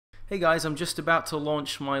Hey guys, I'm just about to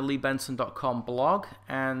launch my leebenson.com blog,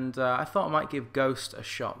 and I thought I might give Ghost a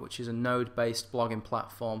shot, which is a node-based blogging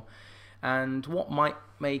platform. And what might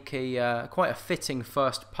make a quite a fitting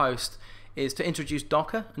first post is to introduce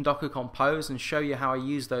Docker and Docker Compose and show you how I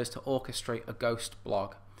use those to orchestrate a Ghost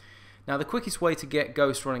blog. Now, the quickest way to get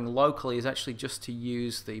Ghost running locally is actually just to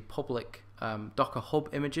use the public Docker Hub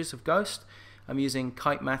images of Ghost. I'm using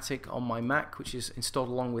Kitematic on my Mac, which is installed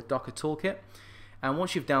along with Docker Toolkit. And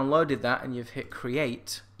once you've downloaded that and you've hit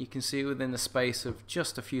create, you can see within the space of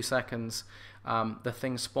just a few seconds the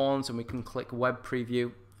thing spawns, and we can click web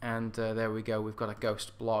preview, and there we go, we've got a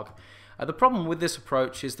Ghost blog. The problem with this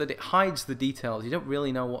approach is that it hides the details. You don't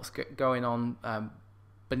really know what's going on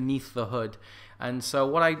beneath the hood. And so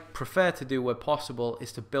what I prefer to do where possible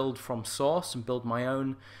is to build from source and build my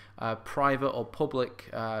own private or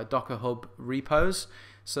public Docker Hub repos,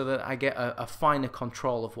 so that I get a finer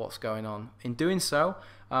control of what's going on. In doing so,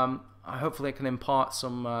 hopefully I can impart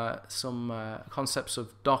some concepts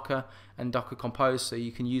of Docker and Docker Compose, so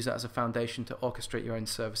you can use that as a foundation to orchestrate your own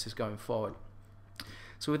services going forward.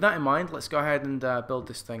 So with that in mind, let's go ahead and build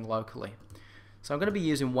this thing locally. So I'm going to be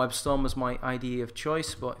using WebStorm as my IDE of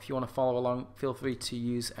choice, but if you want to follow along, feel free to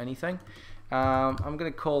use anything. I'm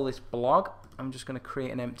going to call this blog. I'm just going to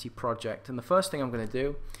create an empty project, and the first thing I'm going to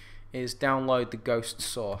do is download the Ghost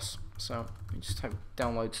source. So you just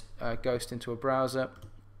download Ghost into a browser,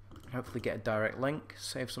 hopefully get a direct link,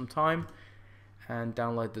 save some time, and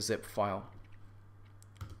download the zip file.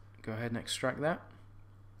 Go ahead and extract that.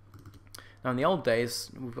 Now in the old days,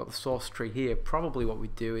 we've got the source tree here. Probably what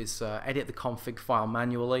we'd do is edit the config file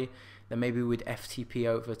manually, then maybe we'd FTP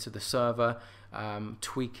over to the server,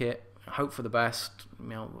 tweak it, hope for the best,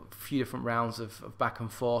 a few different rounds of back and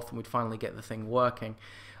forth, and we'd finally get the thing working.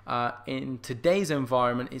 In today's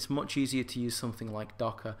environment, it's much easier to use something like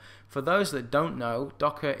Docker. For those that don't know,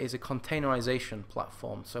 Docker is a containerization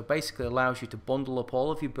platform, so basically allows you to bundle up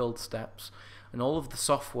all of your build steps and all of the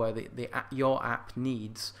software that your app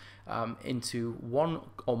needs into one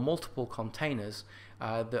or multiple containers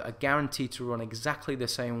that are guaranteed to run exactly the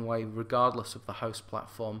same way regardless of the host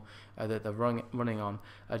platform that they're running on.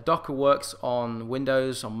 Docker works on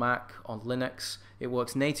Windows, on Mac, on Linux. It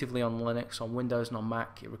works natively on Linux, on Windows, and on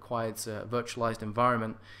Mac. It requires a virtualized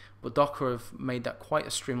environment, but Docker have made that quite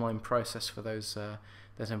a streamlined process for those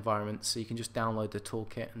environments, so you can just download the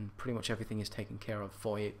toolkit and pretty much everything is taken care of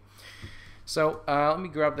for you. So let me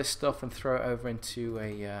grab this stuff and throw it over into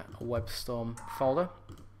a WebStorm folder.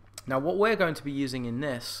 Now what we're going to be using in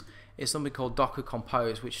this is something called Docker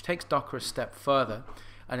Compose, which takes Docker a step further,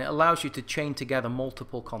 and it allows you to chain together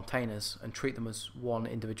multiple containers and treat them as one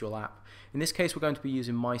individual app. In this case, we're going to be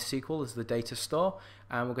using MySQL as the data store,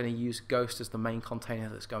 and we're going to use Ghost as the main container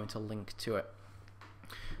that's going to link to it.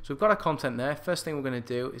 So we've got our content there. First thing we're going to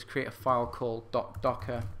do is create a file called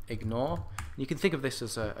 .docker ignore. You can think of this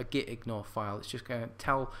as a git ignore file. It's just going to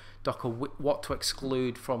tell Docker what to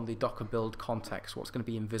exclude from the Docker build context, what's going to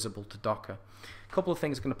be invisible to Docker. A couple of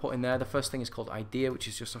things I'm going to put in there. The first thing is called idea, which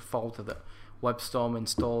is just a folder that WebStorm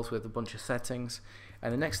installs with a bunch of settings.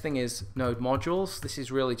 And the next thing is node modules. This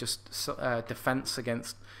is really just defense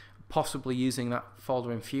against possibly using that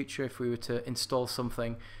folder in future. If we were to install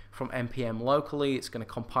something from npm locally, it's going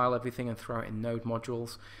to compile everything and throw it in node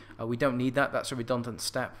modules. We don't need that. That's a redundant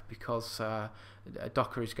step because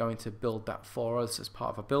Docker is going to build that for us as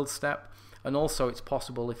part of a build step. And also it's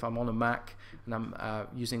possible if I'm on a Mac and I'm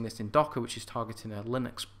using this in Docker, which is targeting a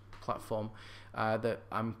Linux platform, that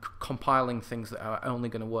I'm compiling things that are only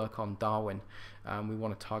going to work on Darwin. We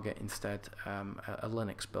want to target instead a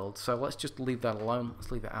Linux build. So let's just leave that alone.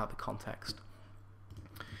 Let's leave it out of the context.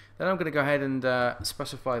 Then I'm going to go ahead and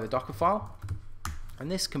specify the Docker file.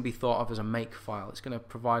 And this can be thought of as a make file. It's going to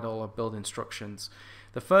provide all our build instructions.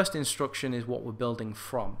 The first instruction is what we're building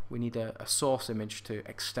from. We need a source image to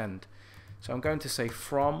extend. So I'm going to say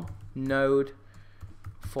from node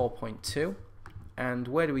 4.2. And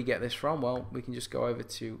where do we get this from? Well, we can just go over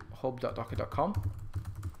to hub.docker.com,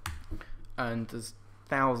 and there's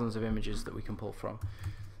thousands of images that we can pull from.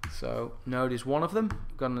 So node is one of them.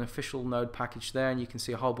 We've got an official node package there, and you can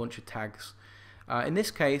see a whole bunch of tags. In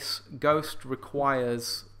this case, Ghost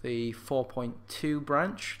requires the 4.2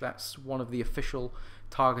 branch. That's one of the official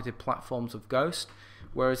targeted platforms of Ghost.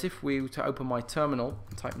 Whereas if we were to open my terminal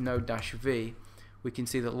and type node-v, we can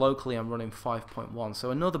see that locally I'm running 5.1.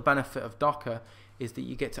 So another benefit of Docker is that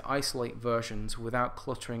you get to isolate versions without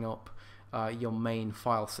cluttering up your main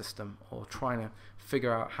file system or trying to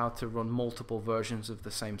figure out how to run multiple versions of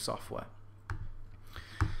the same software.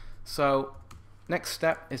 So next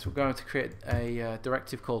step is we're going to create a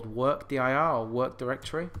directive called work dir or work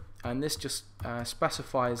directory, and this just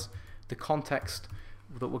specifies the context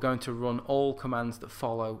that we're going to run all commands that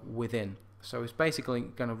follow within. So it's basically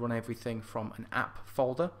going to run everything from an app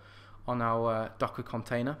folder on our Docker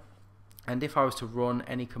container, and if I was to run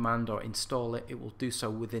any command or install it, it will do so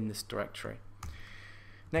within this directory.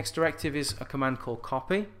 Next directive is a command called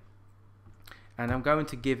copy, and I'm going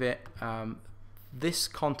to give it this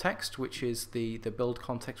context, which is the build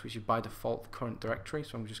context, which is by default the current directory.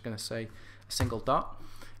 So I'm just going to say a single dot,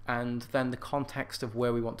 and then the context of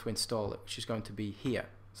where we want to install it, which is going to be here.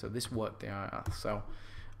 So this work.dir. So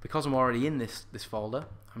because I'm already in this folder,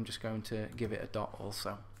 I'm just going to give it a dot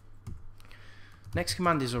also. Next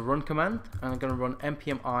command is a run command, and I'm going to run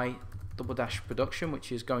npm i --production,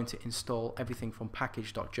 which is going to install everything from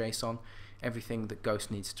package.json, everything that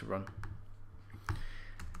Ghost needs to run.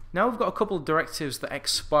 Now we've got a couple of directives that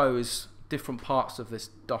expose different parts of this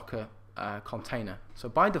Docker container. So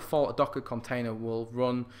by default, a Docker container will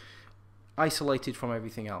run isolated from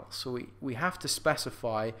everything else. So we have to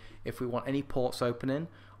specify if we want any ports opening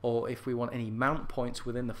or if we want any mount points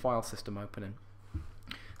within the file system opening.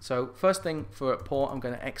 So first thing for a port, I'm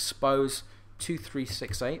going to expose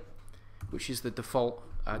 2368, which is the default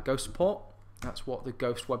Ghost port. That's what the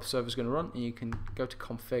Ghost web server is going to run, and you can go to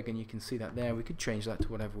config and you can see that there. We could change that to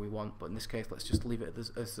whatever we want, but in this case let's just leave it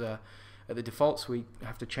as at the default, so we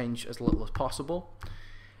have to change as little as possible.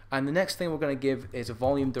 And the next thing we're going to give is a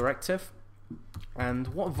volume directive, and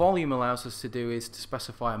what volume allows us to do is to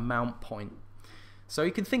specify a mount point. So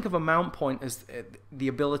you can think of a mount point as the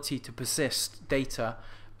ability to persist data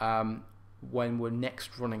when we're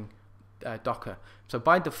next running Docker. So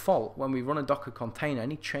by default, when we run a Docker container,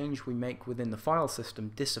 any change we make within the file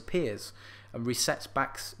system disappears and resets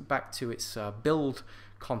back to its build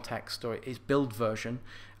context or its build version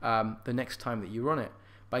the next time that you run it.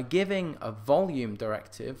 By giving a volume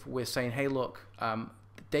directive, we're saying, hey look, the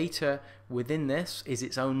data within this is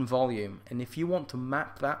its own volume, and if you want to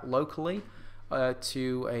map that locally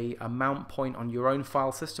to a mount point on your own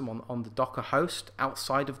file system on the Docker host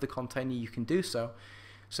outside of the container, you can do so.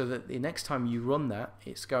 So that the next time you run that,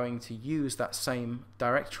 it's going to use that same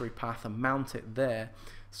directory path and mount it there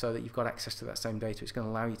so that you've got access to that same data. It's going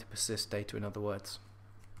to allow you to persist data, in other words.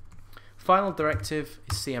 Final directive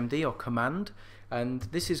is cmd, or command, and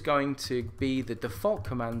this is going to be the default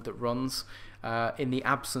command that runs in the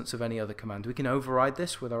absence of any other command. We can override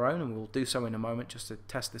this with our own, and we'll do so in a moment just to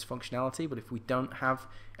test this functionality, but if we don't have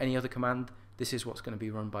any other command, this is what's going to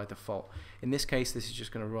be run by default. In this case, this is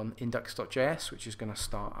just going to run index.js, which is going to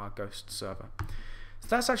start our Ghost server. So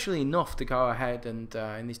that's actually enough to go ahead and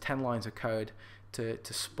in these 10 lines of code to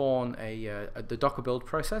spawn the Docker build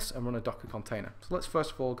process and run a Docker container. So let's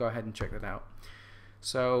first of all go ahead and check that out.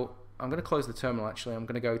 So I'm going to close the terminal actually. I'm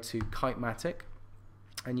going to go to Kitematic,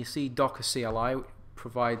 and you see Docker CLI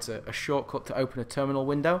provides a shortcut to open a terminal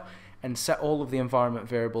window and set all of the environment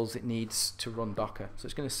variables it needs to run Docker. So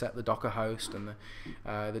it's going to set the Docker host and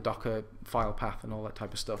the Docker file path and all that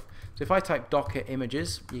type of stuff. So if I type Docker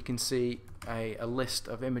images, you can see a list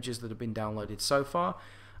of images that have been downloaded so far.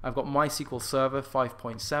 I've got MySQL Server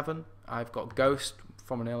 5.7. I've got Ghost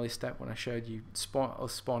from an early step when I showed you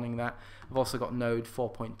spawning that. I've also got Node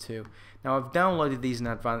 4.2. Now I've downloaded these in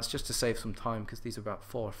advance just to save some time, because these are about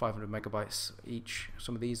 400 or 500 megabytes each.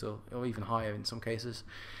 Some of these are even higher in some cases.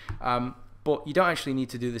 But you don't actually need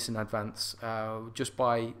to do this in advance. Just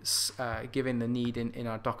by giving the need in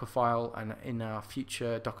our Docker file and in our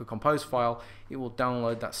future Docker Compose file, it will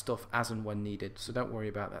download that stuff as and when needed. So don't worry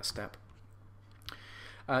about that step.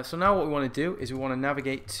 So now what we want to do is we want to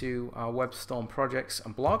navigate to our WebStorm projects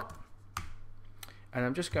and blog, and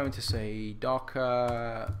I'm just going to say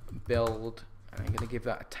Docker build, and I'm going to give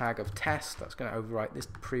that a tag of test. That's going to overwrite this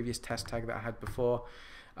previous test tag that I had before.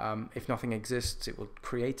 If nothing exists, it will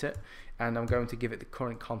create it, and I'm going to give it the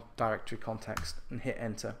current directory context and hit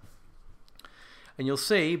enter. And you'll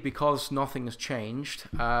see, because nothing has changed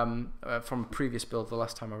from a previous build the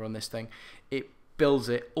last time I run this thing, it builds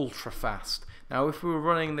it ultra fast. Now if we were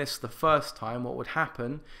running this the first time, what would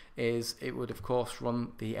happen is it would of course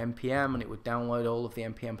run the npm and it would download all of the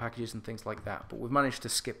npm packages and things like that, but we've managed to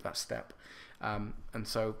skip that step, and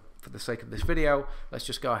so for the sake of this video, let's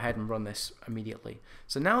just go ahead and run this immediately.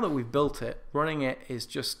 So now that we've built it, running it is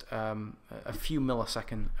just a few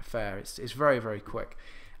millisecond affair. It's very, very quick,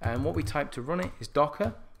 and what we type to run it is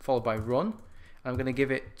Docker followed by run. I'm going to give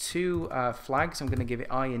it two flags. I'm going to give it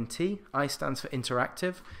I and T. I stands for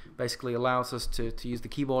interactive, basically allows us to use the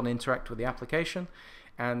keyboard and interact with the application,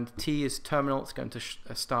 and T is terminal. It's going to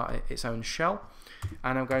start its own shell,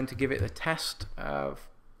 and I'm going to give it the test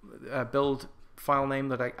build file name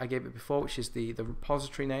that I gave it before, which is the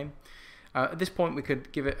repository name. At this point we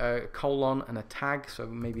could give it a colon and a tag, so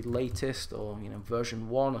maybe latest or version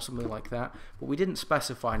 1 or something like that, but we didn't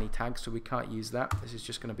specify any tags, so we can't use that. This is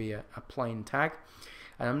just going to be a plain tag.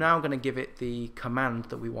 And I'm now going to give it the command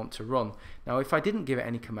that we want to run. Now if I didn't give it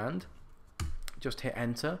any command, just hit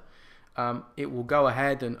enter, it will go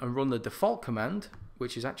ahead and run the default command,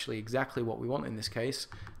 which is actually exactly what we want in this case,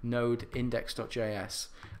 node index.js.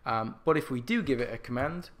 But if we do give it a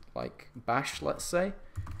command like bash, let's say,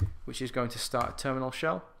 which is going to start a terminal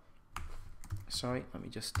shell. Sorry, let me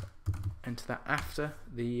just enter that after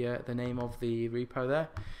the name of the repo there.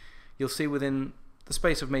 You'll see within the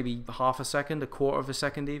space of maybe half a second, a quarter of a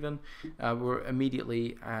second even,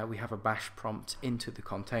 we have a bash prompt into the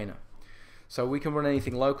container. So we can run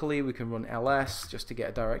anything locally. We can run ls just to get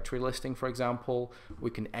a directory listing, for example.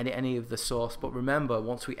 We can edit any of the source, but remember,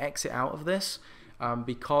 once we exit out of this,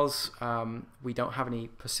 because we don't have any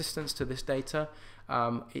persistence to this data,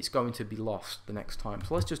 it's going to be lost the next time.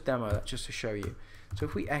 So let's just demo that just to show you. So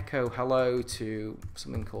if we echo hello to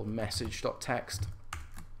something called message.txt,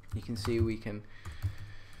 you can see we can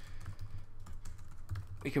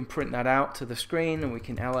print that out to the screen, and we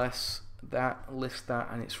can ls that, list that,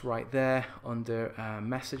 and it's right there under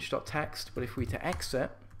message.txt. But if we to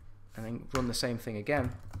exit and then run the same thing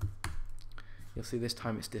again, you'll see this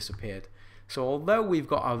time it's disappeared. So although we've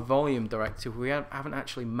got our volume directive, we haven't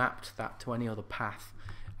actually mapped that to any other path.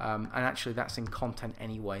 And actually that's in content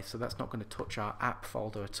anyway, so that's not going to touch our app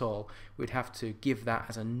folder at all. We'd have to give that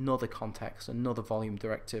as another context, another volume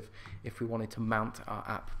directive, if we wanted to mount our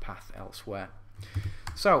app path elsewhere.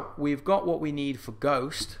 So we've got what we need for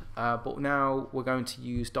Ghost, but now we're going to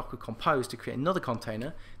use Docker Compose to create another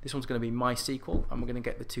container. This one's going to be MySQL, and we're going to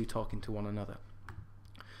get the two talking to one another.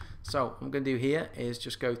 So what I'm going to do here is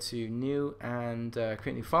just go to new and create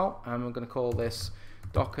a new file, and we're going to call this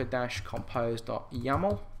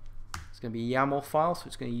docker-compose.yaml. It's going to be a YAML file, so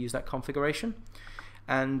it's going to use that configuration.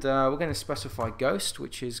 And we're going to specify Ghost,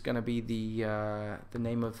 which is going to be the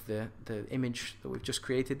name of the image that we've just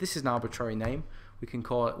created. This is an arbitrary name. We can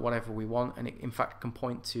call it whatever we want, and it in fact can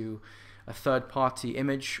point to a third-party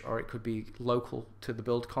image, or it could be local to the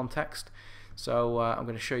build context. So I'm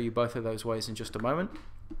going to show you both of those ways in just a moment.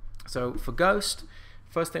 So for Ghost,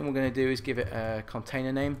 first thing we're going to do is give it a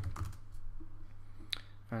container name,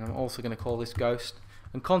 and I'm also going to call this Ghost.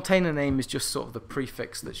 And container name is just sort of the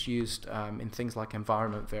prefix that's used in things like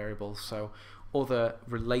environment variables. So other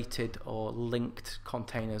related or linked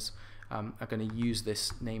containers are going to use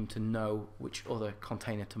this name to know which other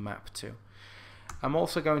container to map to. I'm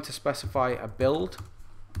also going to specify a build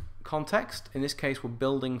context. In this case, we're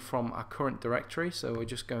building from our current directory, so we're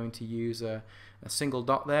just going to use a single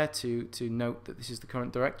dot there to note that this is the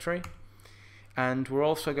current directory. And we're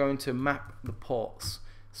also going to map the ports.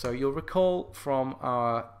 So you'll recall from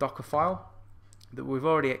our Docker file that we've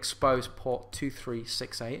already exposed port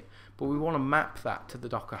 2368, but we want to map that to the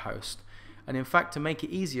Docker host. And in fact, to make it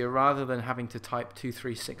easier, rather than having to type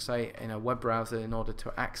 2368 in a web browser in order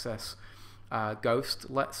to access Ghost,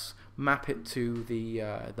 let's map it to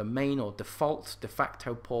the main or de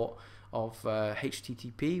facto port of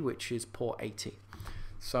HTTP, which is port 80.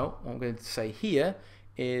 So what I'm going to say here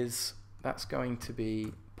is that's going to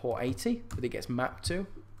be port 80 that it gets mapped to,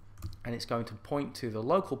 and it's going to point to the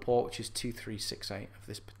local port, which is 2368 of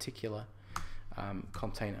this particular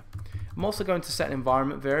container. I'm also going to set an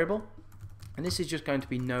environment variable, and this is just going to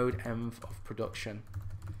be node env of production,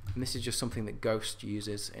 and this is just something that Ghost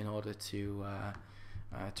uses in order to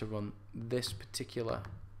run this particular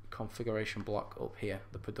configuration block up here,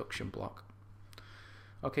 the production block.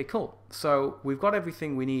 Okay, cool. So we've got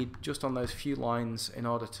everything we need just on those few lines in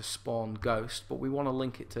order to spawn Ghost, but we want to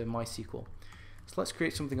link it to MySQL. So let's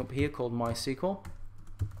create something up here called MySQL,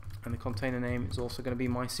 and the container name is also going to be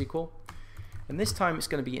MySQL. And this time it's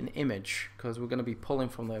going to be an image, because we're going to be pulling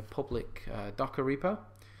from the public Docker repo.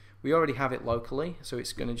 We already have it locally, so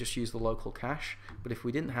it's going to just use the local cache, but if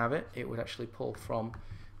we didn't have it, it would actually pull from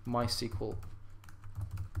MySQL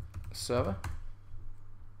server,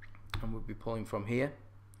 and we'll be pulling from here.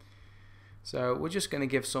 So we're just going to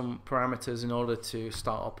give some parameters in order to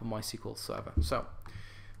start up a MySQL server. So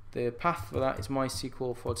the path for that is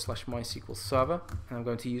MySQL/MySQL server, and I'm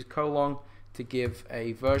going to use colon to give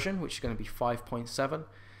a version, which is going to be 5.7.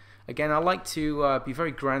 Again, I like to be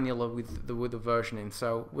very granular with the versioning.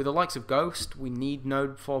 So with the likes of Ghost, we need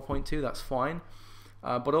Node 4.2, that's fine.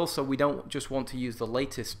 But also we don't just want to use the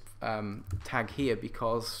latest tag here,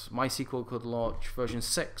 because MySQL could launch version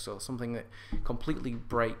 6 or something that completely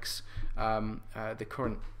breaks the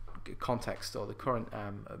current context or the current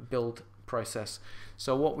build process.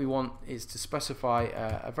 So what we want is to specify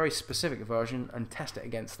a very specific version and test it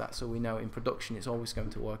against that, so we know in production it's always going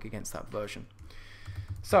to work against that version.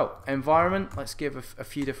 So environment, let's give a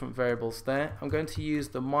few different variables there. I'm going to use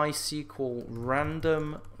the MySQL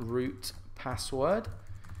random root password,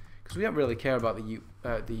 because we don't really care about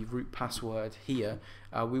the root password here.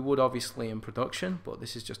 We would obviously in production, but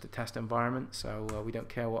this is just a test environment, so we don't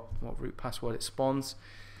care what root password it spawns.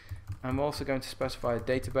 I'm also going to specify a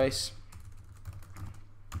database.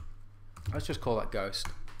 Let's just call that ghost.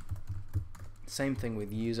 Same thing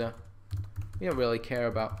with user. We don't really care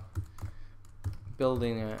about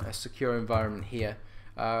building a secure environment here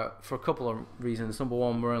for a couple of reasons. Number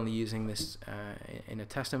one, we're only using this in a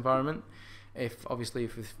test environment. Obviously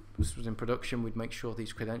if this was in production, we'd make sure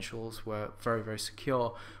these credentials were very, very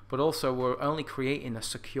secure, but also we're only creating a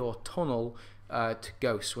secure tunnel to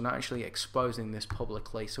Ghost. We're not actually exposing this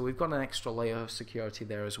publicly, so we've got an extra layer of security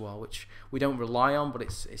there as well, which we don't rely on, but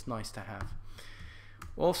it's nice to have.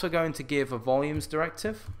 We're also going to give a volumes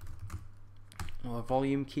directive, or a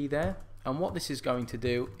volume key there, and what this is going to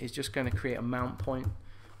do is just going to create a mount point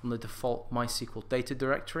on the default MySQL data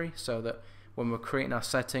directory, so that when we're creating our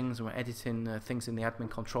settings and we're editing things in the admin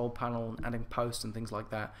control panel and adding posts and things like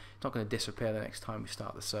that, it's not going to disappear the next time we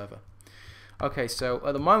start the server. Okay, so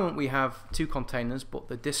at the moment we have two containers, but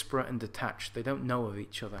they're disparate and detached. They don't know of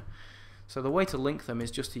each other. So the way to link them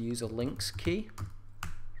is just to use a links key.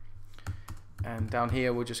 And down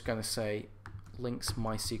here we're just going to say links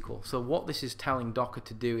MySQL. So what this is telling Docker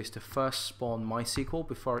to do is to first spawn MySQL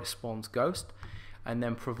before it spawns Ghost, and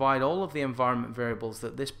then provide all of the environment variables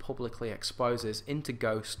that this publicly exposes into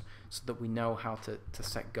Ghost, so that we know how to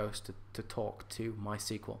set Ghost to talk to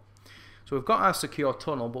MySQL. So we've got our secure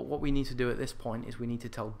tunnel, but what we need to do at this point is we need to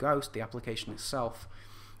tell Ghost, the application itself,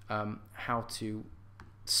 how to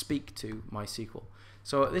speak to MySQL.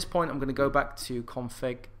 So at this point I'm going to go back to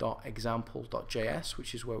config.example.js,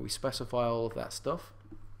 which is where we specify all of that stuff.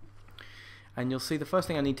 And you'll see the first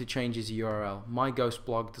thing I need to change is URL. My Ghost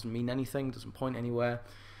blog doesn't mean anything, doesn't point anywhere.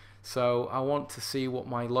 So I want to see what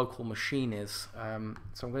my local machine is.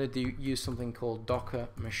 So I'm going to use something called docker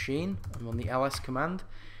machine. I'm on the ls command,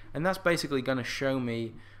 and that's basically going to show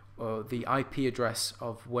me the IP address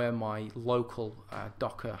of where my local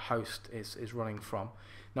Docker host is running from.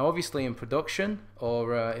 Now obviously in production,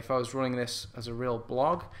 or if I was running this as a real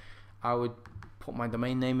blog, I would put my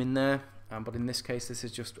domain name in there. But in this case, this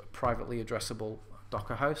is just a privately addressable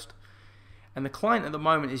Docker host. And the client at the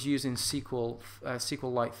moment is using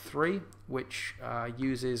SQLite 3, which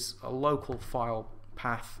uses a local file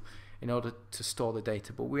path in order to store the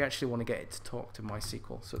data. But we actually want to get it to talk to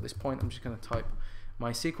MySQL. So at this point, I'm just going to type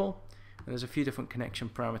MySQL. And there's a few different connection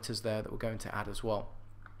parameters there that we're going to add as well.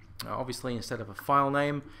 Obviously, instead of a file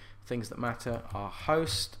name, things that matter are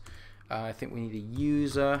host. I think we need a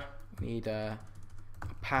user. We need a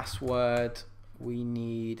password, we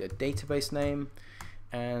need a database name,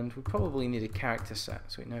 and we probably need a character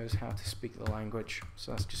set so it knows how to speak the language.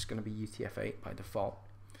 So that's just going to be UTF-8 by default.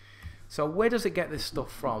 So where does it get this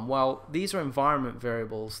stuff from? Well, these are environment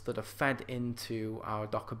variables that are fed into our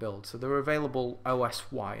Docker build, so they're available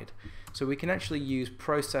OS-wide. So we can actually use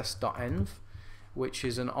process.env, which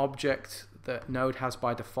is an object that Node has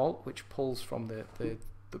by default, which pulls from the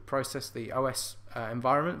process, the OS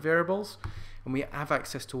environment variables, and we have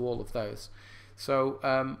access to all of those. So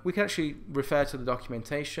we can actually refer to the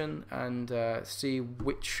documentation and see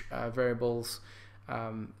which variables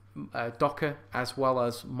Docker as well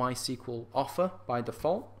as MySQL offer by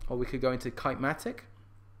default, or we could go into Kitematic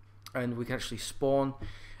and we can actually spawn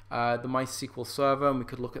the MySQL server, and we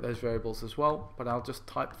could look at those variables as well, but I'll just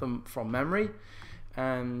type them from memory.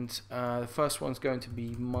 And the first one's going to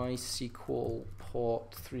be MySQL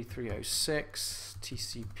port 3306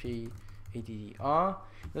 TCP ADDR.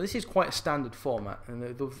 Now this is quite a standard format, and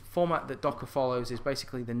the format that Docker follows is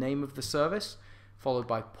basically the name of the service followed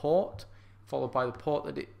by port, followed by the port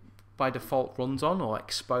that it by default runs on or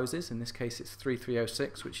exposes. In this case it's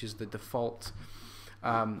 3306, which is the default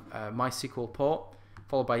MySQL port,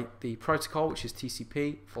 followed by the protocol, which is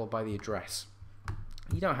TCP, followed by the address.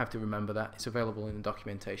 You don't have to remember that, it's available in the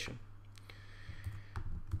documentation.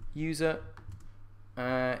 User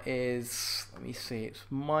is, let me see, it's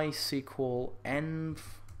MySQL env.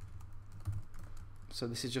 So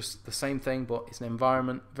this is just the same thing, but it's an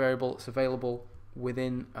environment variable. It's available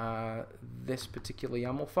within this particular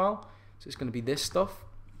YAML file. So it's going to be this stuff.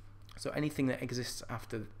 So anything that exists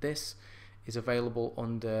after this is available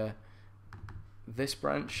under this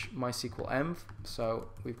branch, MySQL env. So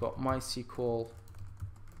we've got MySQL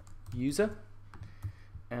user,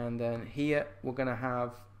 and then here we're going to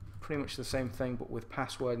have pretty much the same thing but with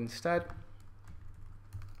password instead.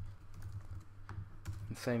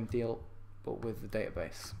 And same deal, but with the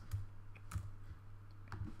database.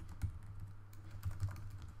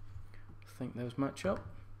 I think those match up.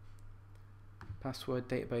 Password,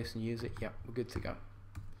 database, and use it. Yeah, we're good to go.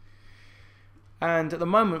 And at the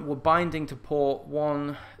moment, we're binding to port IP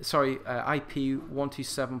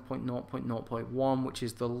 127.0.0.1, which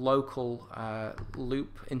is the local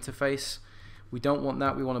loop interface. We don't want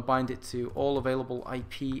that. We want to bind it to all available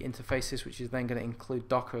IP interfaces, which is then going to include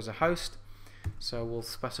Docker as a host. So we'll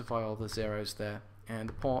specify all the zeros there. And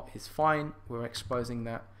the port is fine. We're exposing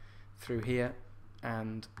that through here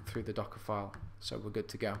and through the Docker file. So we're good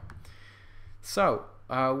to go. So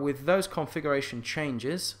with those configuration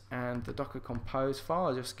changes and the Docker Compose file,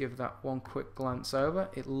 I'll just give that one quick glance over.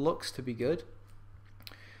 It looks to be good.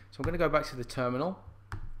 So I'm going to go back to the terminal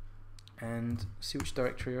and see which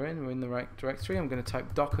directory you're in. We're in the right directory. I'm going to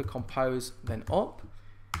type Docker Compose, then up,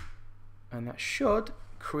 and that should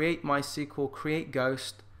create MySQL, create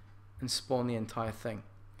Ghost, and spawn the entire thing.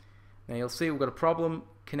 Now you'll see we've got a problem,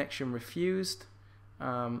 connection refused.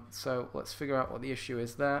 So let's figure out what the issue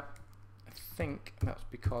is there. I think that's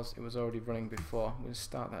because it was already running before. We'll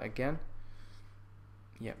start that again.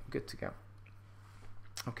 Yeah, good to go.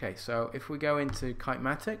 Okay, so if we go into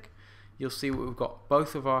Kitematic, you'll see we've got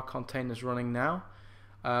both of our containers running now.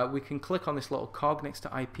 We can click on this little cog next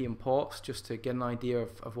to IP and ports just to get an idea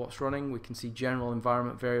of what's running. We can see general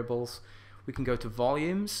environment variables. We can go to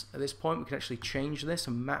volumes. At this point, we can actually change this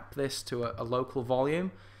and map this to a local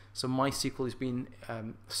volume. So MySQL is being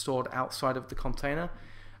stored outside of the container.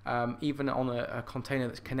 Even on a container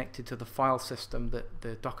that's connected to the file system that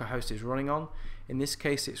the Docker host is running on. In this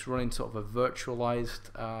case, it's running sort of a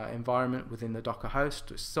virtualized environment within the Docker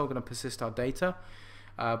host. It's still going to persist our data,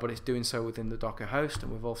 but it's doing so within the Docker host,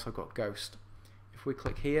 and we've also got Ghost. If we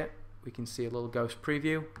click here, we can see a little Ghost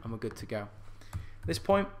preview, and we're good to go. At this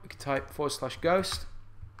point, we can type /ghost,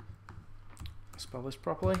 spell this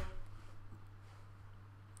properly,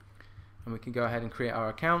 and we can go ahead and create our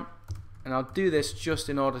account. And I'll do this just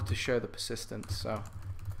in order to show the persistence. So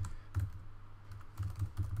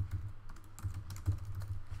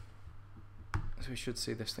we should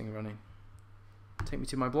see this thing running. Take me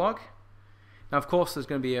to my blog. Now, of course, there's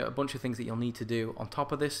going to be a bunch of things that you'll need to do on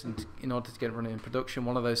top of this in order to get it running in production.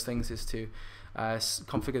 One of those things is to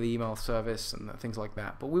configure the email service and things like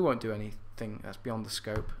that. But we won't do anything that's beyond the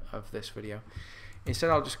scope of this video.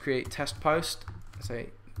 Instead, I'll just create test post.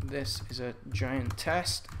 Say this is a giant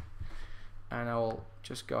test. And I will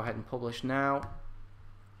just go ahead and publish now.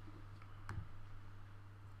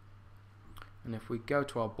 And if we go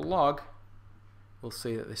to our blog, we'll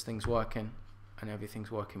see that this thing's working and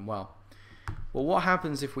everything's working well. Well, what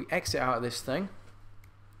happens if we exit out of this thing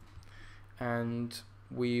and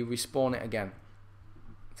we respawn it again?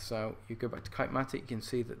 So you go back to Kitematic, you can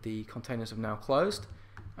see that the containers have now closed.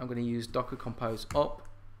 I'm going to use Docker Compose up.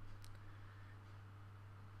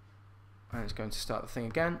 And it's going to start the thing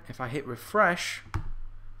again. If I hit refresh,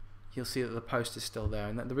 you'll see that the post is still there.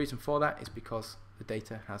 And the reason for that is because the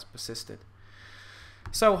data has persisted.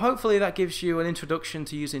 So hopefully that gives you an introduction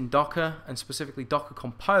to using Docker, and specifically Docker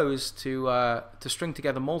Compose, to string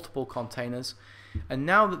together multiple containers. And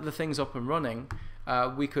now that the thing's up and running,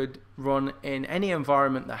 we could run in any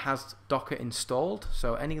environment that has Docker installed.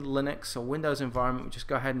 So any Linux or Windows environment, we just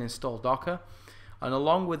go ahead and install Docker. And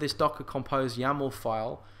along with this Docker Compose YAML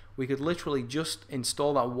file, we could literally just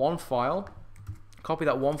install that one file, copy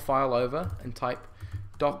that one file over, and type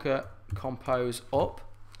Docker Compose up,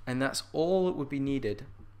 and that's all that would be needed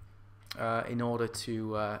in order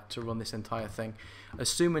to run this entire thing.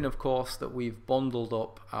 Assuming, of course, that we've bundled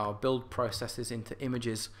up our build processes into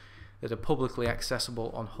images that are publicly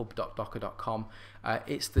accessible on hub.docker.com.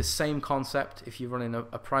 It's the same concept. If you're running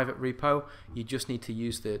a private repo, you just need to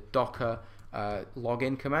use the Docker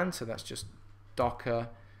login command. So that's just Docker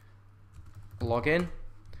login,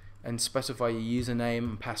 and specify your username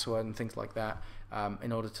and password and things like that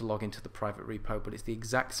in order to log into the private repo. But it's the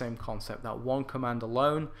exact same concept. That one command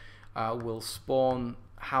alone will spawn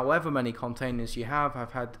however many containers you have.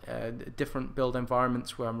 I've had different build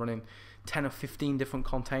environments where I'm running 10 or 15 different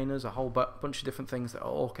containers, a whole bunch of different things that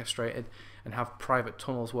are orchestrated and have private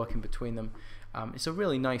tunnels working between them. It's a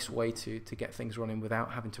really nice way to get things running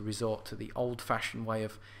without having to resort to the old-fashioned way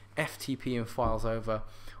of FTPing files over,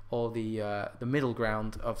 or the middle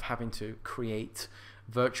ground of having to create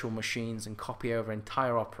virtual machines and copy over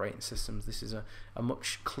entire operating systems. This is a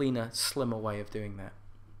much cleaner, slimmer way of doing that.